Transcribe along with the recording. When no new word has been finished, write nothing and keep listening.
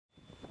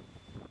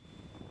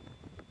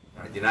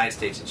The United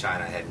States and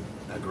China had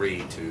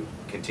agreed to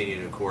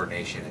continue the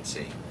coordination at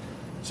sea.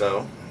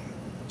 So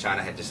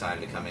China had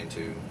decided to come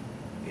into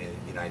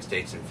the United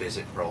States and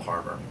visit Pearl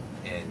Harbor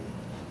and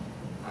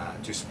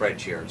to spread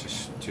cheer,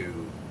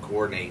 to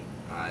coordinate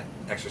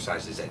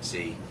exercises at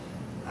sea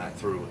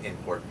through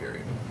in-port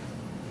period.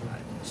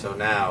 So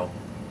now,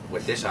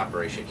 with this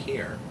operation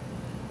here,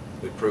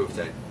 we proved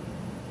that,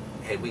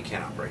 hey, we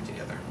can operate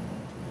together.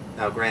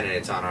 Now, granted,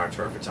 it's on our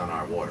turf, it's on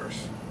our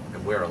waters,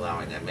 and we're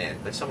allowing them in,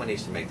 but someone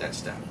needs to make that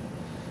step.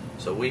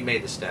 So we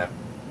made the step,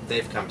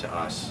 they've come to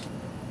us,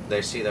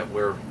 they see that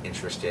we're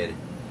interested,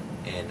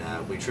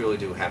 and we truly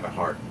do have a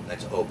heart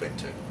that's open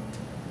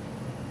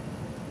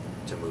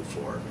to move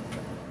forward.